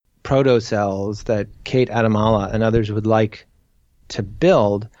protocells that Kate Adamala and others would like to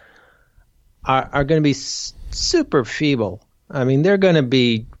build are going to be super feeble. I mean, they're going to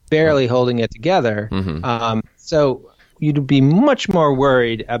be barely holding it together. So you'd be much more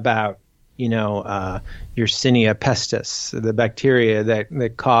worried about, Yersinia pestis, the bacteria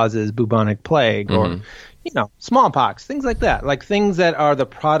that causes bubonic plague, or smallpox, things like that, like things that are the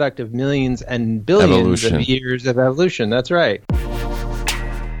product of millions and billions of years of evolution. That's right.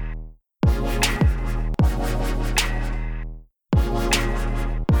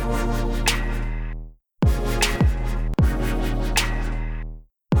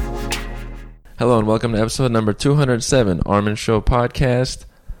 Hello and welcome to episode number 207, Armin Show Podcast.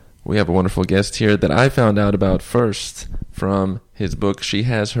 We have a wonderful guest here that I found out about first from his book, She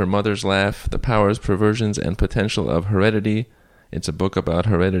Has Her Mother's Laugh, The Powers, Perversions, and Potential of Heredity. It's a book about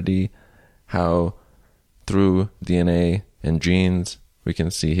heredity, how through DNA and genes we can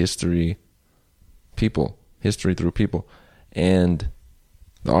see history through people. And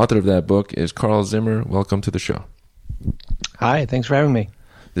the author of that book is Carl Zimmer. Welcome to the show. Hi, thanks for having me.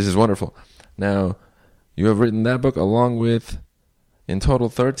 This is wonderful. Now, you have written that book along with, in total,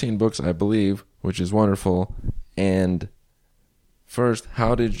 13 books, I believe, which is wonderful. And first,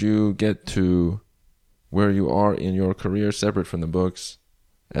 how did you get to where you are in your career, separate from the books,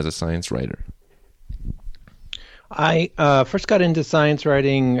 as a science writer? I first got into science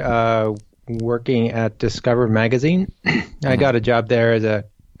writing working at Discover magazine. I got a job there as an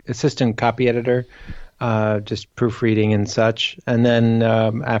assistant copy editor. Just proofreading and such. And then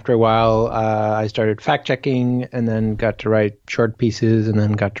after a while, I started fact-checking and then got to write short pieces and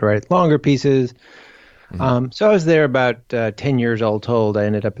then got to write longer pieces. So I was there about 10 years all told. I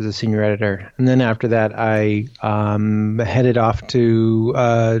ended up as a senior editor. And then after that, I headed off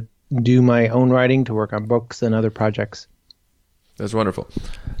to do my own writing, to work on books and other projects. That's wonderful.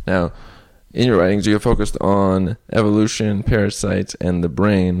 Now, in your writings, you have focused on evolution, parasites, and the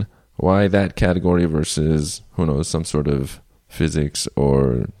brain. Why that category versus, who knows, some sort of physics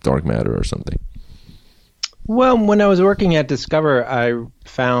or dark matter or something? Well, when I was working at Discover, I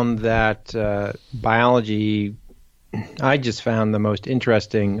found that biology, I just found the most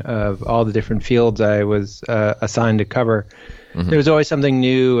interesting of all the different fields I was assigned to cover. There was always something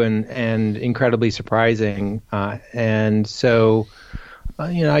new and incredibly surprising. And so,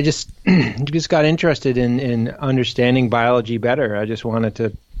 I just got interested in understanding biology better. I just wanted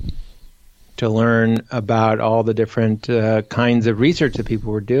to learn about all the different kinds of research that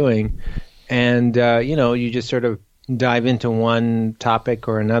people were doing. And, you just sort of dive into one topic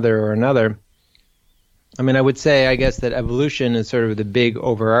or another. I mean, I would say, I guess, that evolution is sort of the big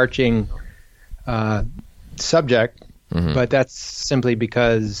overarching subject, but that's simply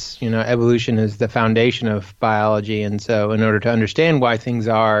because, evolution is the foundation of biology. And so in order to understand why things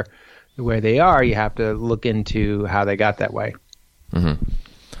are the way they are, you have to look into how they got that way.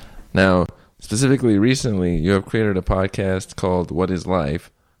 Now, specifically, recently, you have created a podcast called What is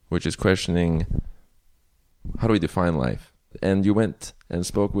Life, which is questioning how do we define life. And you went and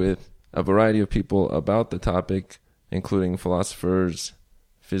spoke with a variety of people about the topic, including philosophers,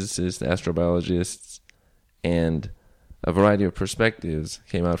 physicists, astrobiologists, and a variety of perspectives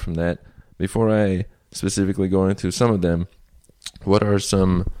came out from that. Before I specifically go into some of them, what are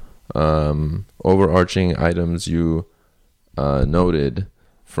some overarching items you noted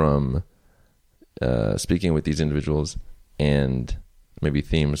from speaking with these individuals, and maybe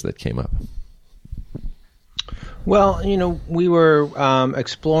themes that came up? Well, we were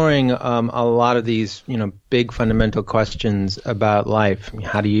exploring a lot of these, big fundamental questions about life.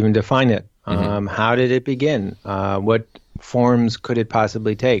 How do you even define it? How did it begin? What forms could it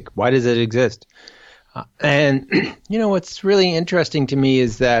possibly take? Why does it exist? And, what's really interesting to me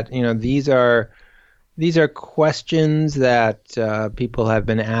is that, these are questions that people have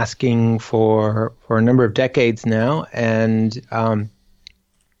been asking for a number of decades now, and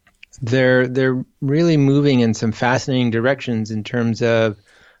they're really moving in some fascinating directions in terms of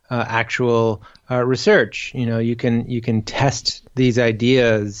actual research. You can test these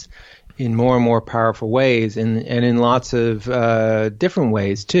ideas in more and more powerful ways, and in lots of different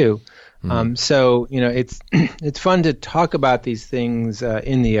ways too. So, it's fun to talk about these things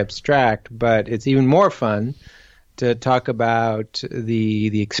in the abstract, but it's even more fun to talk about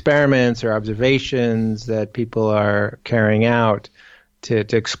the experiments or observations that people are carrying out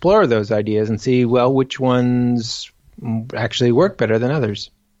to explore those ideas and see, well, which ones actually work better than others.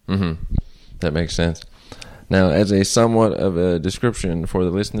 That makes sense. Now, as a somewhat of a description for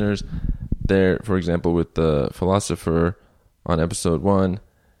the listeners, there, for example, with the philosopher on episode 1,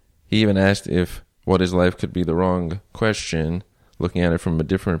 he even asked if what is life could be the wrong question, looking at it from a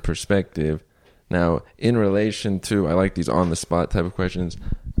different perspective. Now, in relation to, I like these on-the-spot type of questions,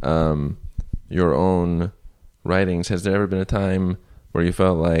 your own writings, has there ever been a time where you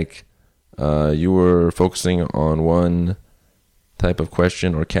felt like you were focusing on one type of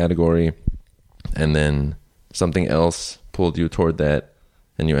question or category, and then something else pulled you toward that,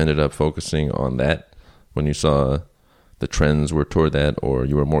 and you ended up focusing on that when you saw the trends were toward that, or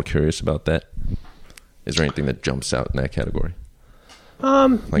you were more curious about that? Is there anything that jumps out in that category?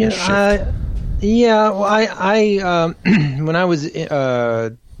 Like a shift? Well, I when I was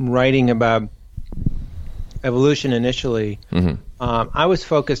writing about evolution initially, I was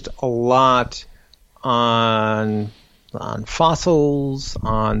focused a lot on fossils,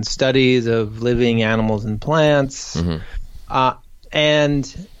 on studies of living animals and plants,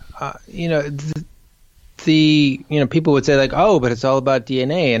 and people would say like, oh, but it's all about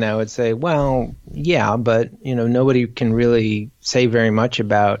DNA, and I would say, well, yeah, but nobody can really say very much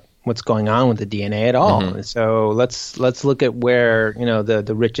about what's going on with the DNA at all. So let's look at where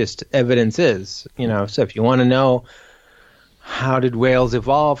the richest evidence is. So if you want to know how did whales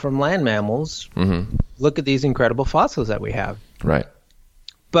evolve from land mammals, look at these incredible fossils that we have. Right.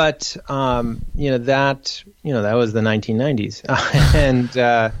 But that was the 1990s, and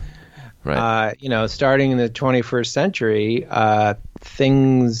right. Starting in the 21st century,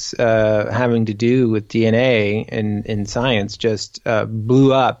 things having to do with DNA in science just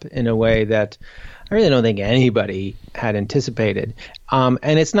blew up in a way that I really don't think anybody had anticipated.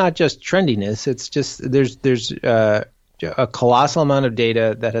 And it's not just trendiness; it's just there's a colossal amount of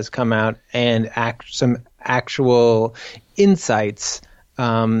data that has come out and some actual insights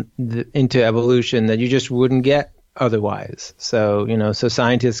into evolution that you just wouldn't get otherwise. So so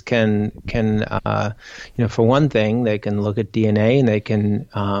scientists can for one thing, they can look at DNA and they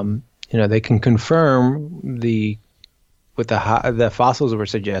can confirm what the fossils were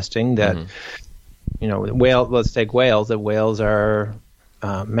suggesting that let's take whales, that whales are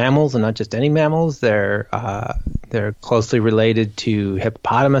mammals, and not just any mammals. They're closely related to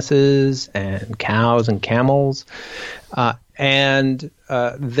hippopotamuses and cows and camels. And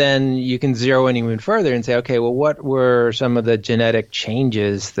then you can zero in even further and say, okay, well, what were some of the genetic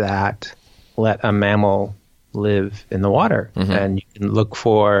changes that let a mammal live in the water? And you can look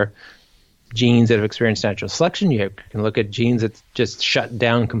for genes that have experienced natural selection. You can look at genes that just shut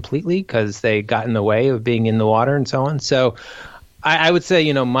down completely because they got in the way of being in the water and so on. So I would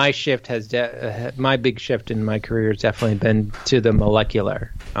say, my shift my big shift in my career has definitely been to the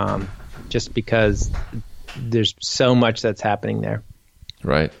molecular, just because there's so much that's happening there.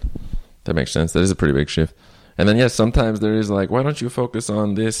 Right. That makes sense. That is a pretty big shift. And then, yes, sometimes there is like, why don't you focus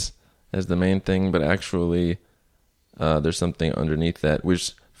on this as the main thing, but actually there's something underneath that,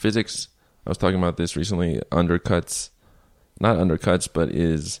 which physics, I was talking about this recently, not undercuts, but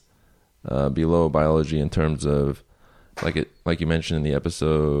is below biology in terms of, like you mentioned in the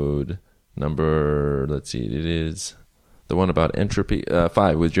episode number, let's see, it is the one about entropy,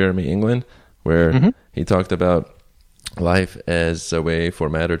 5 with Jeremy England, where he talked about life as a way for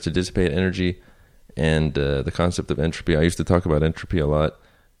matter to dissipate energy, and the concept of entropy. I used to talk about entropy a lot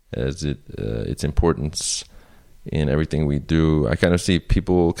as its importance in everything we do. I kind of see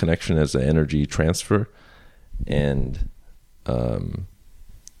people connection as an energy transfer, and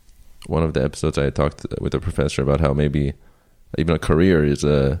one of the episodes I had talked with a professor about how maybe even a career is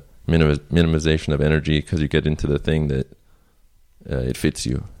a minimization of energy because you get into the thing that it fits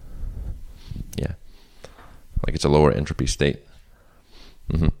you. Yeah. Like it's a lower entropy state.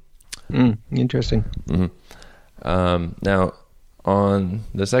 Interesting. Now, on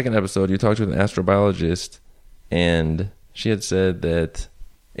the second episode, you talked with an astrobiologist, and she had said that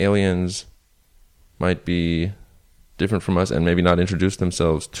aliens might be different from us and maybe not introduce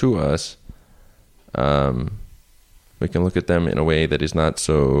themselves to us. We can look at them in a way that is not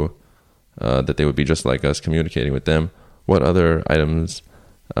so that they would be just like us communicating with them. What other items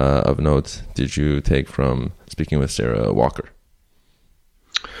of note did you take from speaking with Sarah Walker?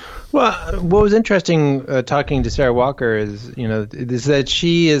 Well, what was interesting talking to Sarah Walker is that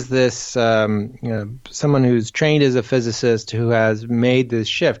she is this someone who's trained as a physicist who has made this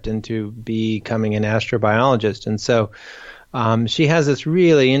shift into becoming an astrobiologist, and so she has this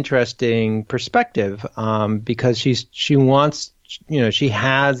really interesting perspective because she wants, she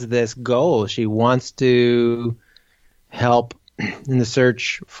has this goal. She wants to help in the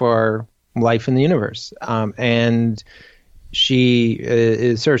search for life in the universe, and she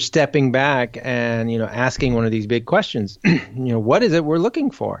is sort of stepping back and asking one of these big questions. What is it we're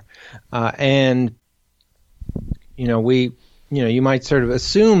looking for? And you might sort of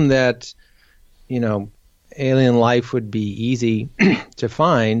assume that alien life would be easy to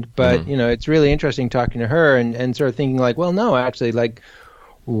find. But, it's really interesting talking to her and sort of thinking like, well, no, actually, like,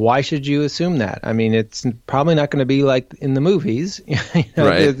 why should you assume that? I mean, it's probably not going to be like in the movies.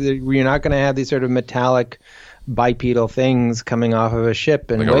 Right. You're not going to have these sort of metallic bipedal things coming off of a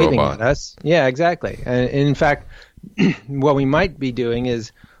ship and Like a waving robot. at us. Yeah, exactly. And in fact, what we might be doing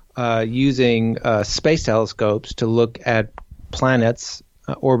is using space telescopes to look at planets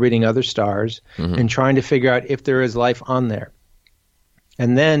orbiting other stars and trying to figure out if there is life on there.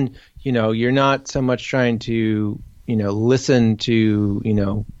 And then, you're not so much trying to, listen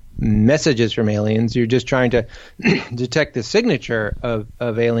to, messages from aliens. You're just trying to detect the signature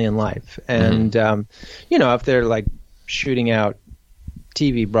of alien life. And, if they're like shooting out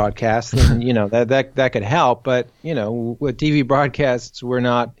TV broadcasts, then, that could help. But, with TV broadcasts, we're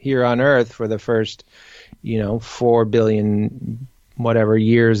not here on Earth for the first, 4 billion whatever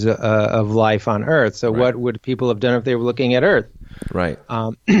years of life on Earth. So what would people have done if they were looking at Earth? Right.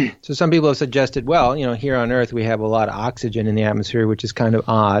 So some people have suggested, well, here on Earth we have a lot of oxygen in the atmosphere, which is kind of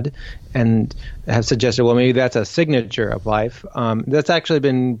odd, and have suggested, well, maybe that's a signature of life. That's actually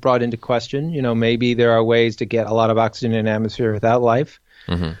been brought into question. Maybe there are ways to get a lot of oxygen in the atmosphere without life.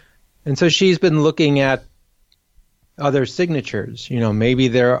 And so she's been looking at other signatures. Maybe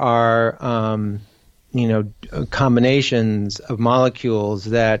there are combinations of molecules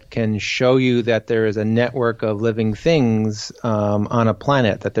that can show you that there is a network of living things on a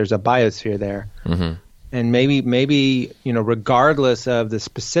planet, that there's a biosphere there. And maybe regardless of the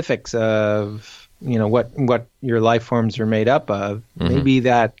specifics of what your life forms are made up of, maybe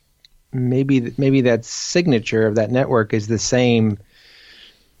that signature of that network is the same,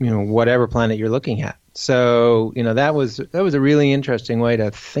 whatever planet you're looking at. So that was a really interesting way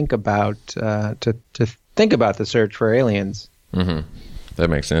to think about think about the search for aliens. That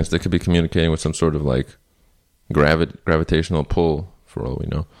makes sense. They could be communicating with some sort of like gravitational pull, for all we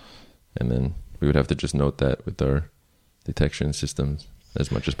know, and then we would have to just note that with our detection systems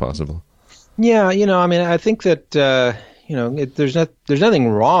as much as possible. Yeah, I think that there's nothing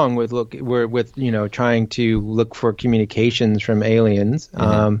wrong with trying to look for communications from aliens,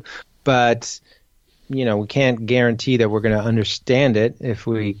 but we can't guarantee that we're going to understand it if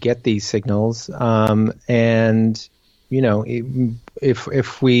we get these signals. And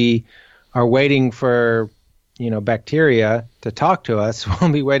if we are waiting for bacteria to talk to us,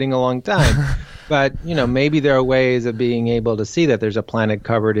 we'll be waiting a long time. But maybe there are ways of being able to see that there's a planet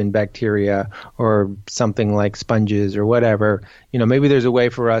covered in bacteria or something like sponges or whatever. Maybe there's a way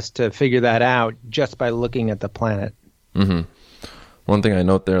for us to figure that out just by looking at the planet. One thing I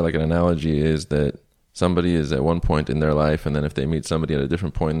note there, like an analogy, is that somebody is at one point in their life, and then if they meet somebody at a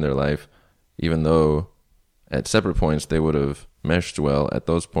different point in their life, even though at separate points they would have meshed well, at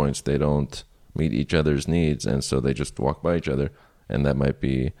those points they don't meet each other's needs, and so they just walk by each other. And that might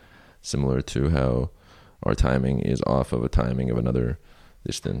be similar to how our timing is off of a timing of another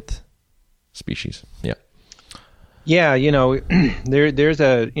distant species. Yeah, there's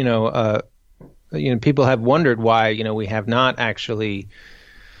people have wondered why we have not actually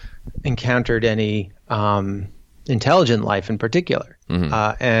encountered any intelligent life in particular.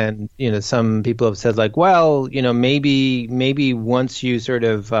 And some people have said like, well, maybe once you sort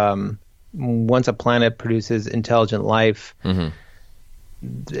of once a planet produces intelligent life,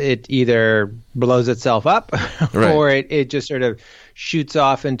 it either blows itself up or it just sort of shoots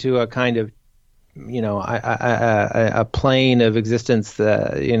off into a kind of a plane of existence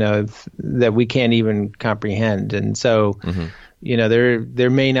that we can't even comprehend. And so there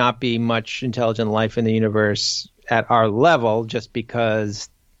may not be much intelligent life in the universe at our level, just because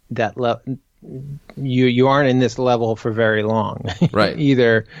that you aren't in this level for very long, right?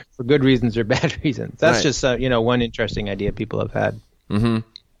 Either for good reasons or bad reasons. That's just one interesting idea people have had.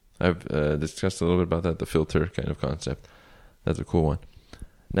 I've discussed a little bit about that, the filter kind of concept. That's a cool one.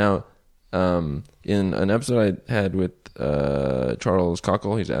 Now, in an episode I had with Charles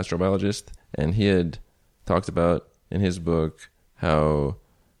Cockle, he's an astrobiologist, and he had talked about in his book how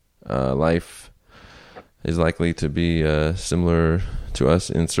life is likely to be similar to us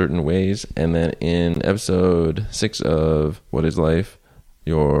in certain ways. And then in episode 6 of What is Life,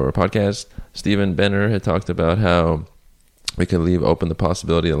 your podcast, Stephen Benner had talked about how we could leave open the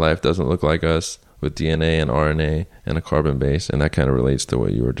possibility that life doesn't look like us, with DNA and RNA and a carbon base, and that kind of relates to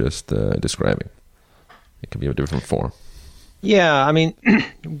what you were just describing. It can be a different form. Yeah, I mean,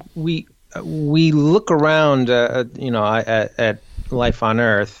 we look around, at life on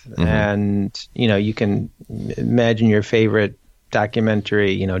Earth, and you can imagine your favorite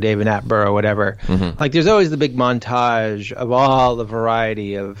documentary, David Attenborough or whatever. Like there's always the big montage of all the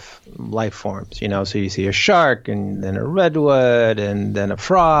variety of life forms, so you see a shark and then a redwood and then a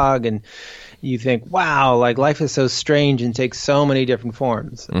frog, and you think, wow, like life is so strange and takes so many different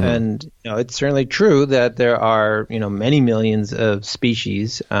forms. And it's certainly true that there are many millions of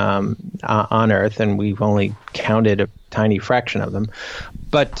species on Earth, and we've only counted a tiny fraction of them.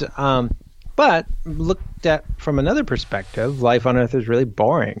 But looked at from another perspective, life on Earth is really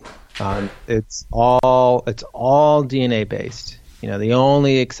boring. It's all DNA based. The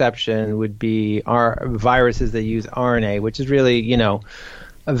only exception would be our viruses that use RNA, which is really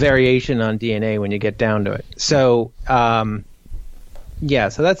a variation on DNA when you get down to it. So so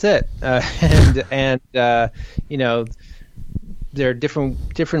that's it. There are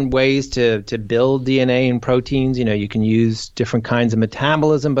different ways to build DNA and proteins. You can use different kinds of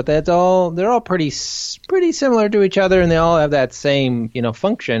metabolism, but they're all pretty similar to each other, and they all have that same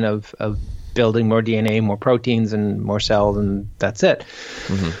function of building more DNA, more proteins, and more cells, and that's it.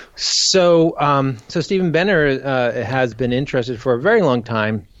 So Stephen Benner has been interested for a very long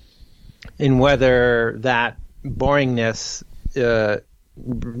time in whether that boringness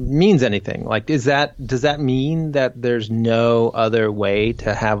means anything. Like, does that mean that there's no other way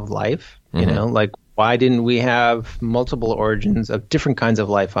to have life? Like, why didn't we have multiple origins of different kinds of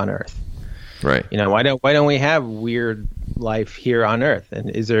life on Earth? Right. Why don't we have weird life here on Earth? And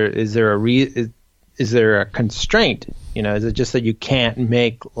is there a constraint? Is it just that you can't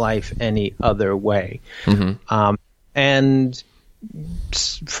make life any other way? And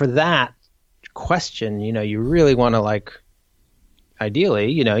for that question, you really want to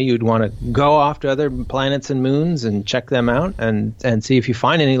ideally, you'd want to go off to other planets and moons and check them out and see if you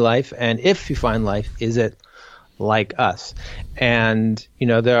find any life. And if you find life, is it like us? And,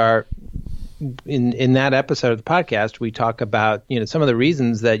 there are, in that episode of the podcast, we talk about, some of the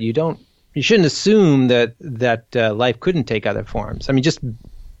reasons that you shouldn't assume that life couldn't take other forms. I mean, just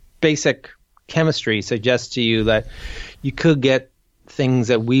basic chemistry suggests to you that you could get things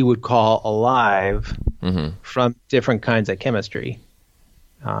that we would call alive from different kinds of chemistry.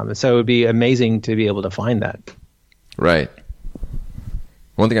 So it would be amazing to be able to find that. Right.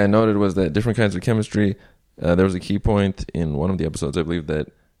 One thing I noted was that different kinds of chemistry, there was a key point in one of the episodes, I believe, that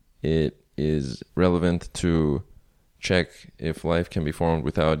it is relevant to check if life can be formed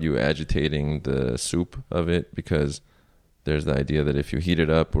without you agitating the soup of it, because there's the idea that if you heat it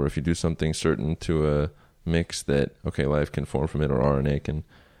up or if you do something certain to a mix that, okay, life can form from it, or RNA can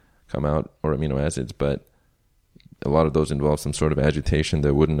come out, or amino acids, but a lot of those involve some sort of agitation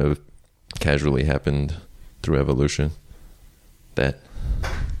that wouldn't have casually happened through evolution.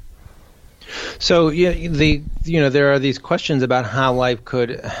 So there are these questions about how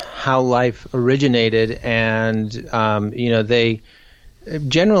life originated, and they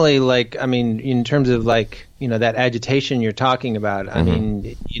generally, in terms of that agitation you're talking about. I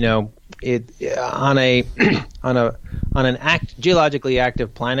mean, it on an geologically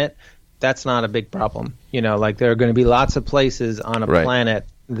active planet, that's not a big problem. There are going to be lots of places on a planet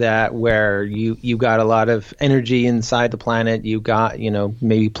that where you got a lot of energy inside the planet. You got,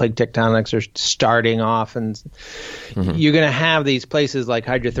 maybe plate tectonics are starting off, and you're going to have these places like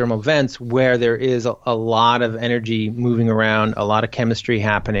hydrothermal vents where there is a lot of energy moving around, a lot of chemistry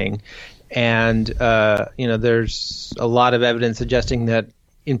happening. And, there's a lot of evidence suggesting that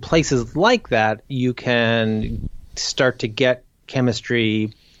in places like that, you can start to get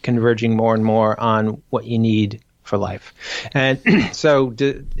chemistry converging more and more on what you need for life. And so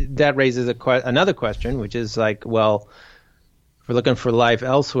that raises another question, which is well, if we're looking for life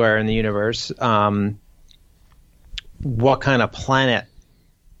elsewhere in the universe, what kind of planet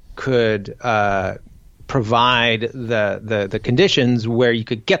could provide the conditions where you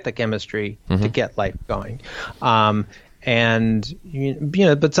could get the chemistry to get life going? But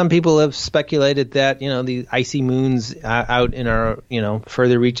some people have speculated that the icy moons out in our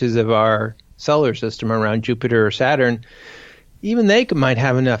further reaches of our solar system around Jupiter or Saturn, even they might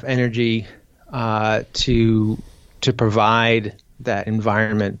have enough energy to provide that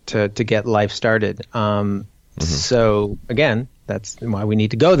environment to get life started. So again, that's why we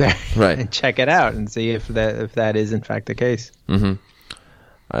need to go there and check it out and see if that is in fact the case.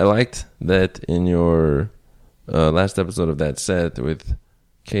 I liked that in your last episode of that set with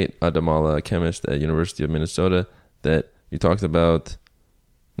Kate Adamala, a chemist at University of Minnesota, that you talked about.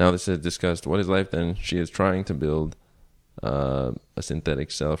 Now this is discussed, what is life then? She is trying to build a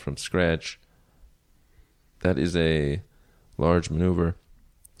synthetic cell from scratch. That is a large maneuver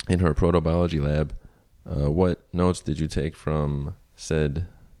in her protobiology lab. What notes did you take from said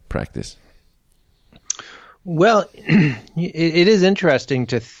practice? Well, it is interesting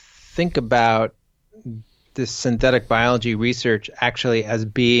to think about this synthetic biology research actually as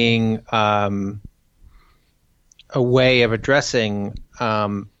being a way of addressing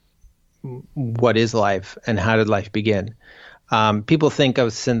what is life and how did life begin. People think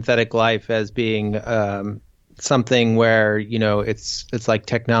of synthetic life as being something where, it's like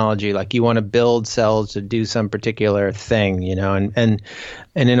technology, like you want to build cells to do some particular thing, and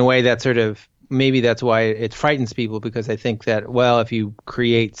in a way that sort of, maybe that's why it frightens people, because they think that, well, if you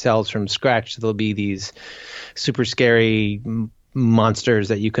create cells from scratch, there'll be these super scary monsters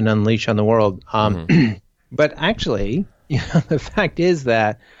that you can unleash on the world. But actually, the fact is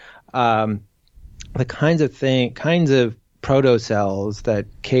that the kinds of protocells that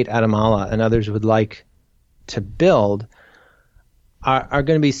Kate Adamala and others would like to build are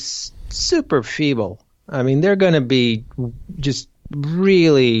going to be super feeble. I mean, they're going to be just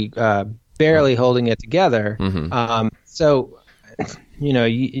really barely holding it together. So,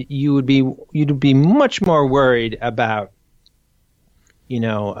 you'd be much more worried about,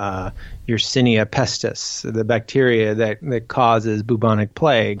 Yersinia pestis, the bacteria that causes bubonic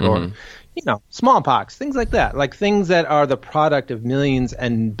plague, or smallpox, things like that, like things that are the product of millions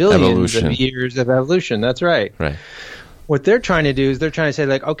and billions of years of evolution. That's right. Right. What they're trying to do is they're trying to say,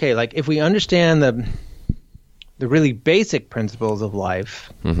 like, okay, like if we understand the really basic principles of life,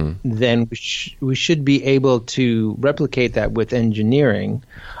 then we should be able to replicate that with engineering,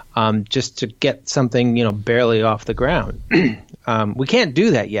 just to get something, barely off the ground. We can't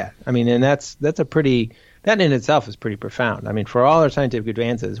do that yet. I mean, and that in itself is pretty profound. I mean, for all our scientific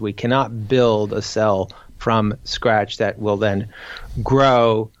advances, we cannot build a cell from scratch that will then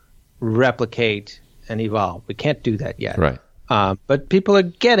grow, replicate, and evolve. We can't do that yet. Right. But people are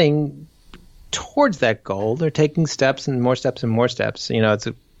getting towards that goal. They're taking steps and more steps and more steps.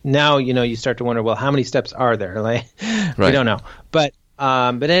 Now you start to wonder, well, how many steps are there? Like, we don't know. But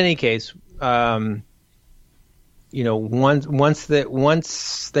in any case, once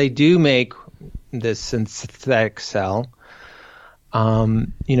they do make this synthetic cell,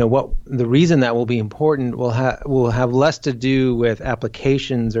 what the reason that will be important will have less to do with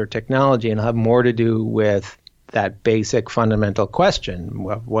applications or technology, and have more to do with that basic fundamental question: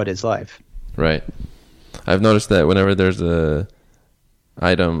 what is life? Right. I've noticed that whenever there's a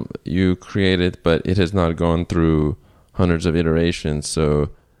item, you create it, but it has not gone through hundreds of iterations, so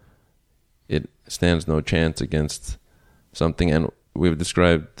it stands no chance against something. And we've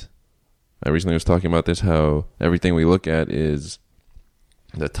described, I recently was talking about this, how everything we look at is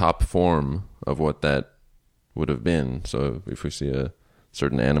the top form of what that would have been. So if we see a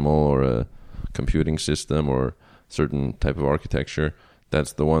certain animal or a computing system or certain type of architecture,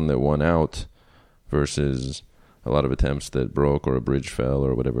 that's the one that won out, versus a lot of attempts that broke or a bridge fell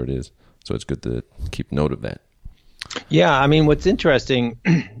or whatever it is. So it's good to keep note of that. Yeah, I mean, what's interesting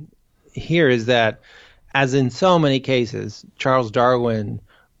here is that, as in so many cases, Charles Darwin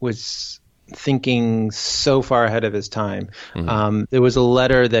was thinking so far ahead of his time. There was a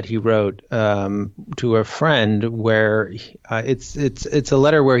letter that he wrote to a friend where it's a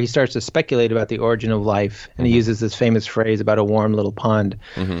letter where he starts to speculate about the origin of life, and he uses this famous phrase about a warm little pond.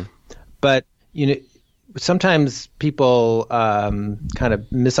 But sometimes people kind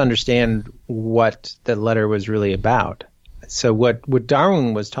of misunderstand what the letter was really about. So what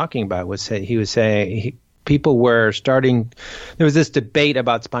Darwin was talking about was people were starting. There was this debate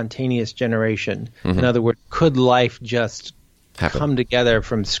about spontaneous generation. In other words, could life just come together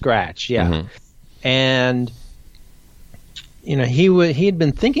from scratch? Yeah, and he had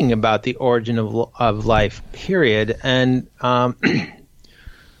been thinking about the origin of life. Period, and and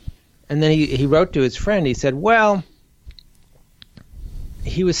then he wrote to his friend. He said, well,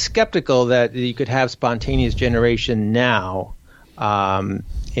 he was skeptical that you could have spontaneous generation now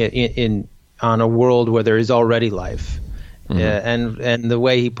in on a world where there is already life. And the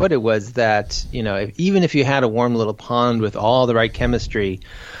way he put it was that, even if you had a warm little pond with all the right chemistry,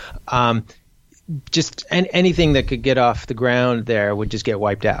 just anything that could get off the ground there would just get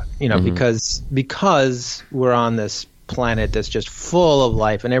wiped out, because we're on this planet that's just full of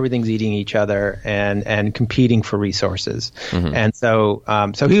life and everything's eating each other and competing for resources. And so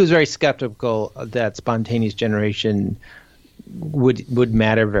he was very skeptical that spontaneous generation would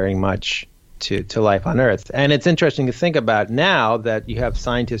matter very much to life on Earth. And it's interesting to think about now that you have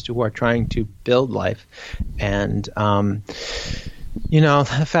scientists who are trying to build life. And the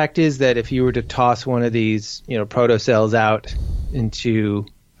fact is that if you were to toss one of these protocells out into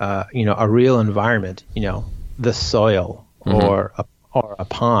a real environment, the soil or or a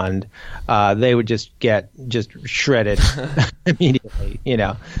pond, they would just get shredded immediately.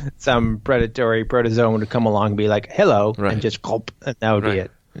 Some predatory protozoan would come along and be like, "Hello," Right. and just gulp, and that would be Right.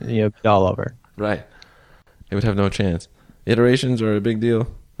 it. Be all over. Right. They would have no chance. Iterations are a big deal.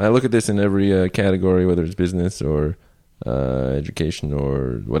 I look at this in every category, whether it's business or education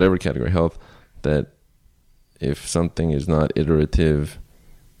or whatever category, health, that if something is not iterative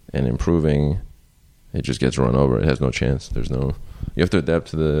and improving, it just gets run over. It has no chance. You have to adapt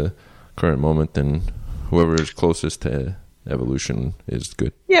to the current moment, and whoever is closest to evolution is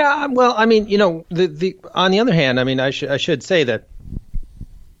good. Yeah, well, I mean, the on the other hand, I mean, I should say that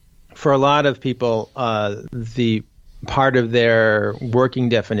for a lot of people, the part of their working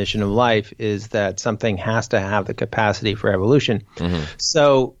definition of life is that something has to have the capacity for evolution. Mm-hmm.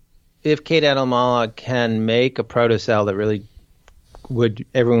 So if Kate Adelmala can make a protocell that really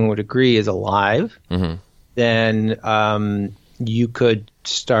everyone would agree is alive, Mm-hmm. then you could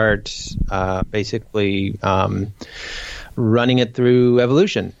start basically running it through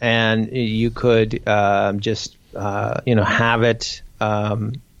evolution, and you could just have it,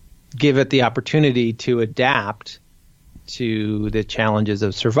 give it the opportunity to adapt to the challenges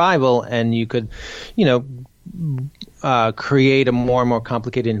of survival, and you could, create a more and more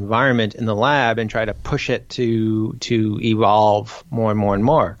complicated environment in the lab and try to push it to evolve more and more and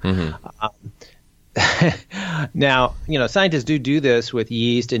more. Mm-hmm. Now, scientists do this with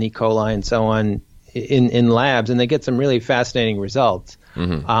yeast and E. coli and so on in labs, and they get some really fascinating results.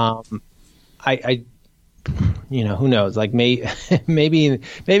 Mm-hmm. I who knows? Like maybe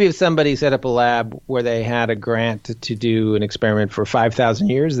if somebody set up a lab where they had a grant to do an experiment for 5,000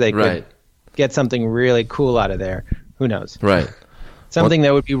 years, they could get something really cool out of there. Who knows? Right. Something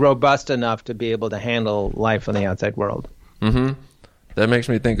that would be robust enough to be able to handle life in the outside world. Mm-hmm. That makes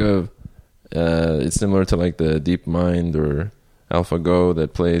me think of it's similar to like the DeepMind or AlphaGo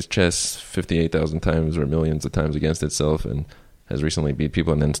that plays chess 58,000 times or millions of times against itself and has recently beat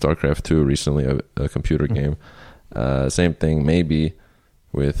people, and then StarCraft 2 recently, a computer game. Same thing maybe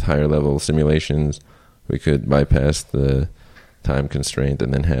with higher level simulations. We could bypass the time constraint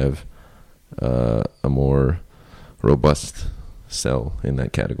and then have a more robust cell in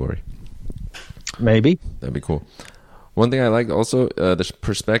that category. Maybe. That'd be cool. One thing I liked also, the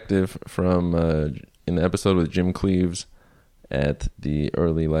perspective from in the episode with Jim Cleaves at the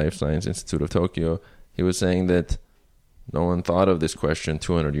Early Life Science Institute of Tokyo, he was saying that no one thought of this question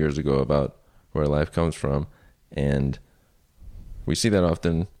 200 years ago about where life comes from. And we see that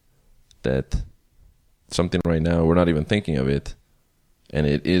often, that something right now, we're not even thinking of it, and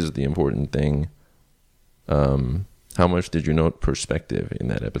it is the important thing. How much did you note perspective in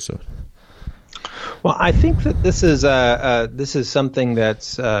that episode? Well, I think that this is something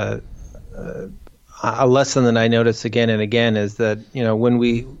that's a lesson that I notice again and again, is that when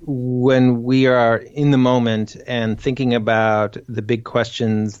we are in the moment and thinking about the big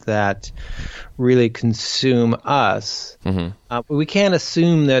questions that really consume us, we can't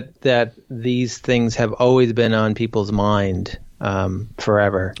assume that these things have always been on people's mind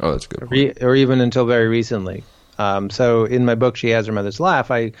forever. Oh, that's good. Or even until very recently. So in my book, She Has Her Mother's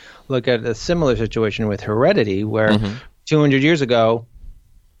Laugh, I look at a similar situation with heredity, where 200 years ago,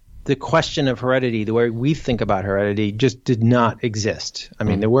 the question of heredity, the way we think about heredity, just did not exist. I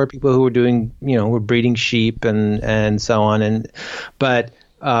mean, there were people who were doing, were breeding sheep and so on, but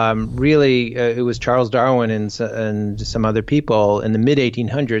really, it was Charles Darwin and some other people in the mid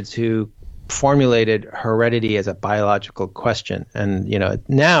 1800s who formulated heredity as a biological question. And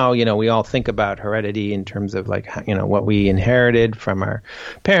now we all think about heredity in terms of like what we inherited from our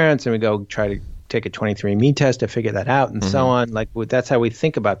parents, and we go try to take a 23andMe test to figure that out and so on. Like that's how we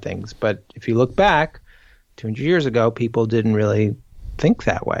think about things. But if you look back 200 years ago, people didn't really think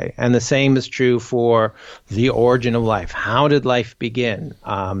that way. And the same is true for the origin of life. How did life begin?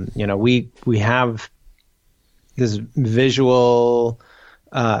 We have this visual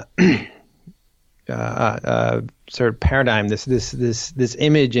sort of paradigm, this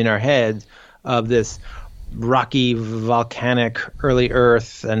image in our heads of this rocky, volcanic early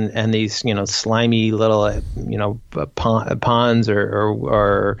Earth and these slimy little ponds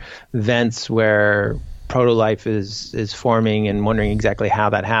or vents where proto-life is forming, and wondering exactly how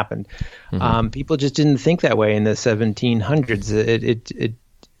that happened. People just didn't think that way in the 1700s.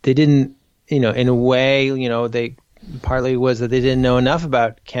 They didn't, in a way, they partly was that they didn't know enough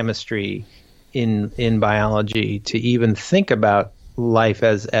about chemistry in biology to even think about life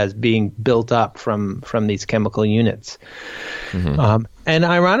as being built up from these chemical units. And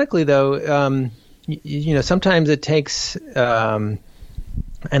ironically, though, sometimes it takes an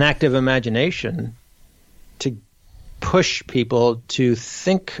active imagination push people to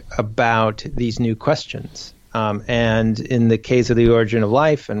think about these new questions. And in the case of The Origin of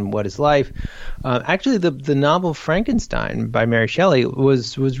Life and What is Life, actually the novel Frankenstein by Mary Shelley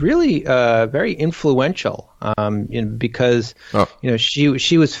was really very influential, because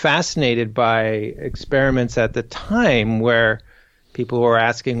she was fascinated by experiments at the time where people were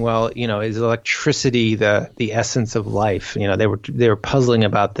asking, well, is electricity the essence of life? They were puzzling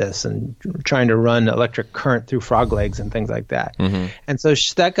about this and trying to run electric current through frog legs and things like that. Mm-hmm. And so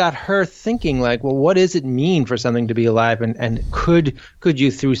that got her thinking, like, well, what does it mean for something to be alive? And could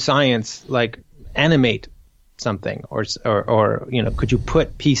you, through science, like, animate something, or could you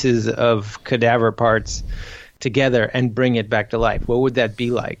put pieces of cadaver parts together and bring it back to life? What would that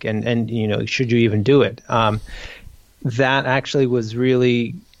be like? And should you even do it? That actually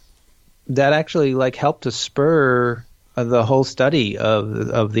like helped to spur the whole study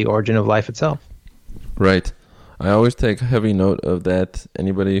of the origin of life itself. Right. I always take heavy note of that.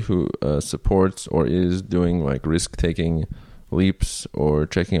 Anybody who supports or is doing like risk-taking leaps or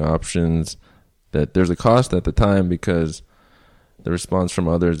checking options, that there's a cost at the time, because the response from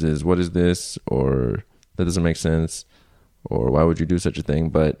others is, what is this? Or that doesn't make sense. Or why would you do such a thing?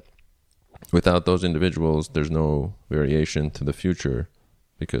 But without those individuals, there's no variation to the future,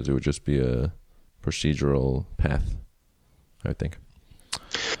 because it would just be a procedural path, I think.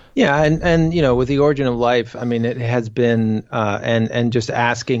 Yeah, and with The Origin of Life, I mean, it has been, and just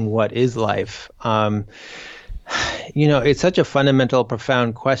asking what is life, it's such a fundamental,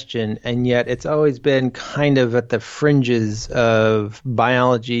 profound question, and yet it's always been kind of at the fringes of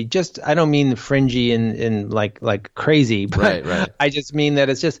biology. Just, I don't mean the fringy in like crazy, but right. I just mean that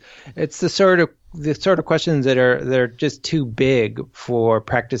it's the sort of questions that are just too big for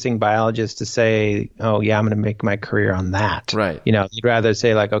practicing biologists to say, oh yeah, I'm going to make my career on that. Right. You'd rather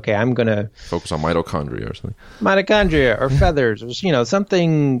say, like, okay, I'm going to focus on mitochondria or something. Mitochondria or feathers, or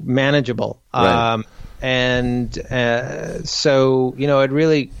something manageable. Right. And so, it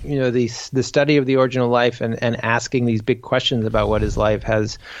really, the study of the origin of life and asking these big questions about what is life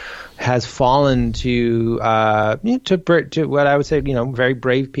has fallen to what I would say, very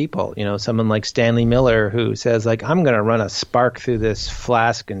brave people. Someone like Stanley Miller, who says, like, I'm going to run a spark through this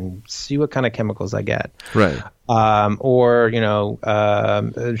flask and see what kind of chemicals I get. Right. Or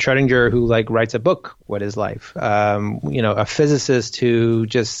Schrodinger, who like writes a book, What is Life? A physicist who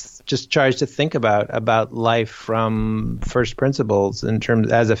just tries to think about life from first principles in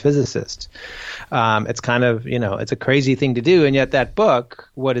terms as a physicist. It's kind of, it's a crazy thing to do, and yet that book,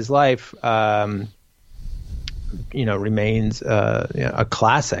 What is Life, remains a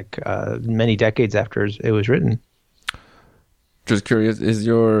classic many decades after it was written. Just curious, is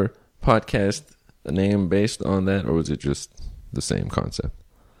your podcast a name based on that, or was it just the same concept?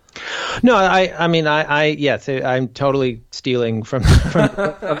 No, yes, I'm totally stealing from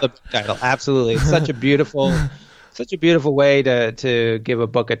the title. Absolutely, it's such a beautiful way to give a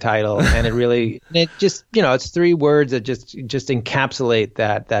book a title, and it just it's three words that just encapsulate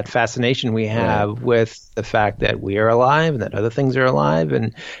that fascination we have with the fact that we are alive and that other things are alive,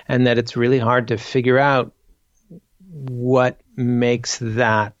 and that it's really hard to figure out what makes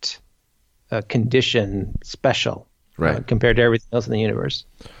that condition special, right, compared to everything else in the universe.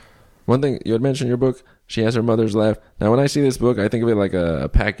 One thing you had mentioned in your book, She Has Her Mother's Laugh. Now, when I see this book, I think of it like a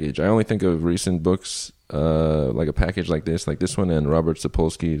package. I only think of recent books like a package like this one, and Robert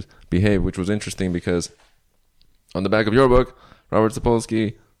Sapolsky's Behave, which was interesting because on the back of your book, Robert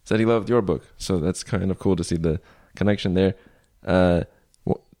Sapolsky said he loved your book. So that's kind of cool to see the connection there.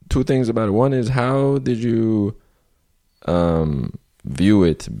 Two things about it. One is, how did you view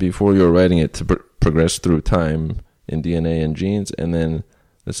it before you were writing it to progress through time in DNA and genes? And then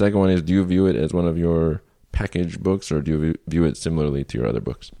the second one is, do you view it as one of your package books, or do you view it similarly to your other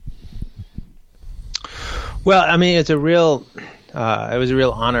books? Well, I mean, it was a real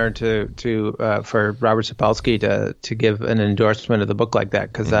honor for Robert Sapolsky to give an endorsement of the book like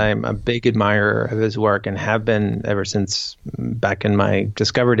that, because I'm a big admirer of his work and have been ever since back in my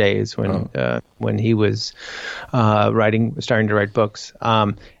Discover days when he was starting to write books.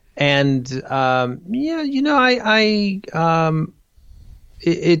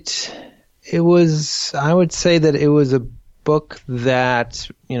 It was, I would say that it was a book that,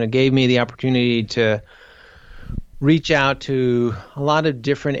 gave me the opportunity to reach out to a lot of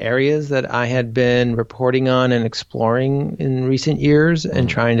different areas that I had been reporting on and exploring in recent years, and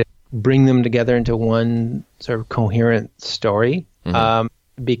trying to bring them together into one sort of coherent story.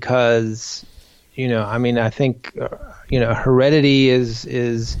 Because, I think, heredity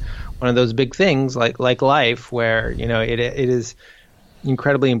is one of those big things like life, where, it is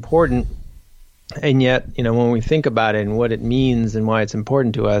incredibly important And yet, when we think about it and what it means and why it's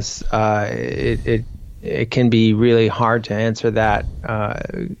important to us, it can be really hard to answer that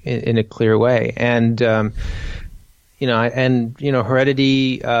in a clear way. And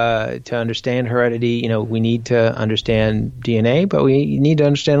heredity, to understand heredity, we need to understand DNA, but we need to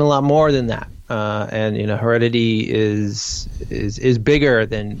understand a lot more than that. And heredity is bigger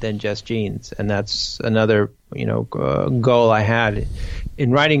than just genes, and that's another goal I had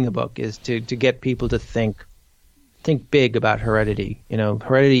in writing the book, is to get people to think big about heredity.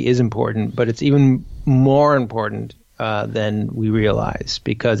 Heredity is important, but it's even more important than we realize,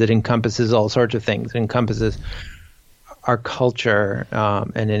 because it encompasses all sorts of things. It encompasses our culture,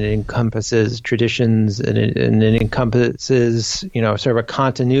 and it encompasses traditions, and it encompasses sort of a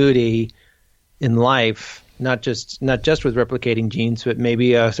continuity in life, not just with replicating genes, but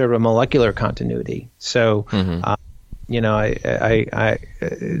maybe a sort of a molecular continuity. So,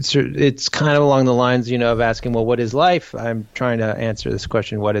 it's kind of along the lines, of asking, well, what is life? I'm trying to answer this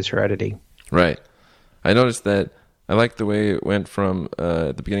question: what is heredity? Right. I noticed that. I like the way it went from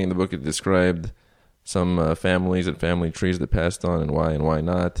at the beginning of the book. It described some families and family trees that passed on and why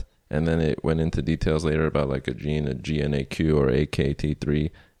not, and then it went into details later about like a gene, a GNAQ or AKT3,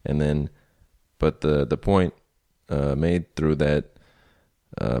 and then. But the point made through that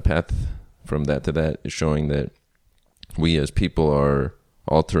path from that to that is showing that we as people are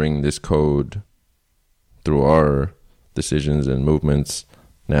altering this code through our decisions and movements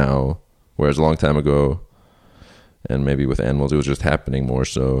now, whereas a long time ago, and maybe with animals, it was just happening more,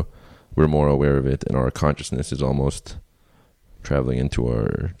 so we're more aware of it, and our consciousness is almost traveling into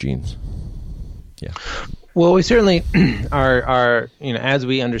our genes. Yeah. Well, we certainly are, as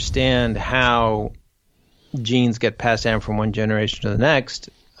we understand how genes get passed down from one generation to the next,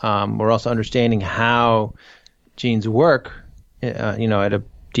 we're also understanding how genes work, at a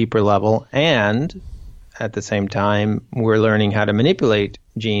deeper level, and at the same time, we're learning how to manipulate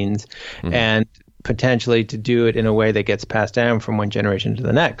genes and potentially to do it in a way that gets passed down from one generation to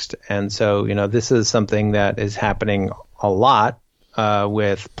the next. And so, this is something that is happening a lot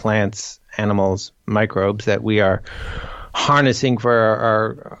with plants, animals, microbes, that we are harnessing for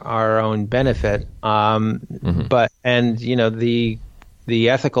our own benefit. But the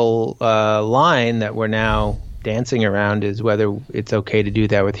ethical line that we're now dancing around is whether it's okay to do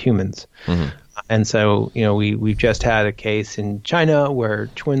that with humans. And so, we've just had a case in China where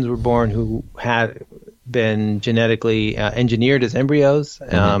twins were born who had been genetically engineered as embryos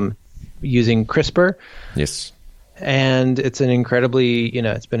using CRISPR. Yes. And it's been an incredibly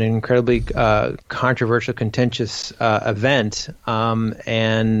controversial, contentious event.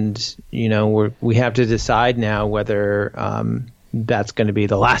 And we have to decide now whether that's going to be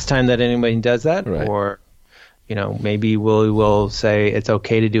the last time that anybody does that, right. Or maybe we'll say it's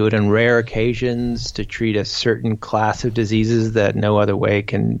okay to do it on rare occasions to treat a certain class of diseases that no other way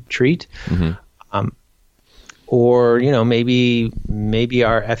can treat. Or maybe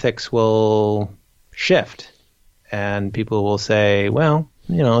our ethics will shift. And people will say, well,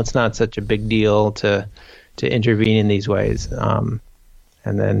 it's not such a big deal to intervene in these ways. And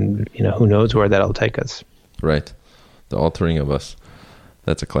then, who knows where that'll take us. Right. The altering of us.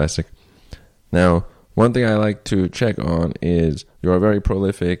 That's a classic. Now, one thing I like to check on is you are very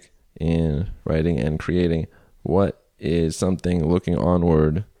prolific in writing and creating. What is something looking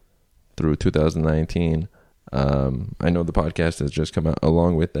onward through 2019? I know the podcast has just come out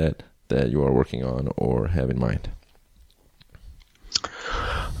along with that you are working on or have in mind.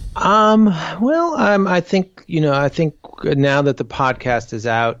 I think now that the podcast is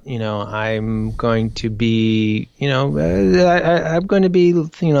out, I'm going to be, I'm going to be,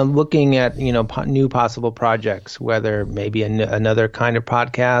 looking at, new possible projects, whether maybe another kind of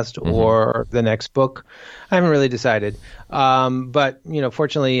podcast or the next book. I haven't really decided. But,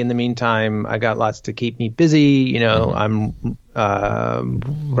 fortunately, in the meantime, I got lots to keep me busy. I'm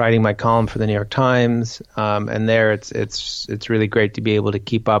writing my column for the New York Times, and there it's really great to be able to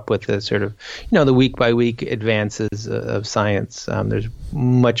keep up with the sort of, the week by week advances of science. There's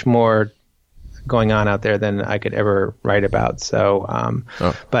much more going on out there than I could ever write about. So,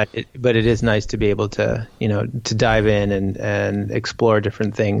 but it is nice to be able to, to dive in and explore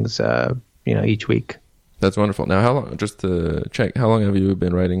different things, each week. That's wonderful. Now, how long? Just to check, how long have you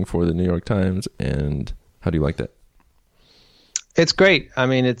been writing for the New York Times, and how do you like that? It's great. I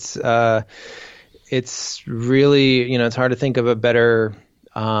mean, it's really, it's hard to think of a better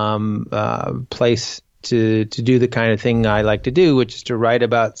place to do the kind of thing I like to do, which is to write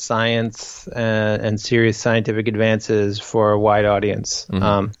about science and serious scientific advances for a wide audience.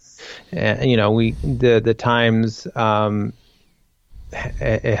 And, the Times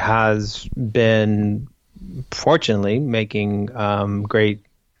it has been, fortunately, making great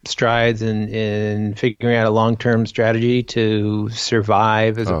strides in figuring out a long-term strategy to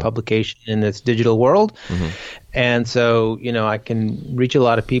survive as a publication in this digital world. And so, I can reach a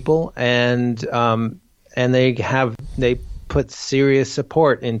lot of people, and they put serious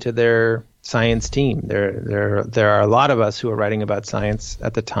support into their science team. There are a lot of us who are writing about science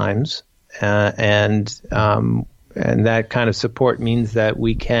at the Times, and that kind of support means that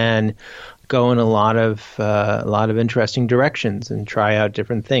we can go in a lot of interesting directions and try out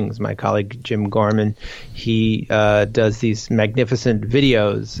different things. My colleague Jim Gorman, he does these magnificent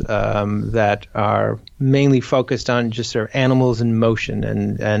videos that are mainly focused on just sort of animals in motion,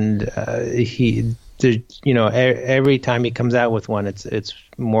 and every time he comes out with one, it's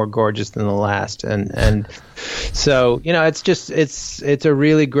more gorgeous than the last, and so it's a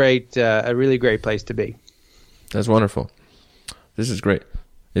really great place to be. That's wonderful. This is great.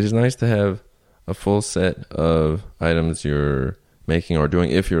 It is nice to have a full set of items you're making or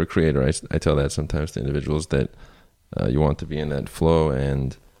doing. If you're a creator, I tell that sometimes to individuals that you want to be in that flow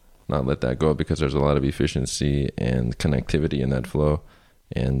and not let that go, because there's a lot of efficiency and connectivity in that flow,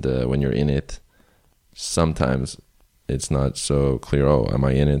 and when you're in it, sometimes it's not so clear, am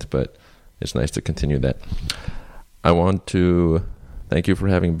I in it? But it's nice to continue that. I want to thank you for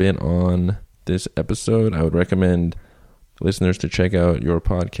having been on this episode. I would recommend listeners to check out your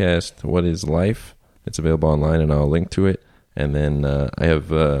podcast, What is Life? It's available online, and I'll link to it. And then I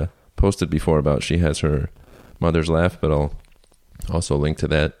have posted before about She Has Her Mother's Laugh, but I'll also link to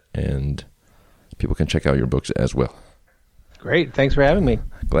that, and people can check out your books as well. Great. Thanks for having me.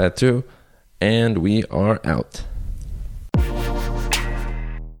 Glad to. And we are out.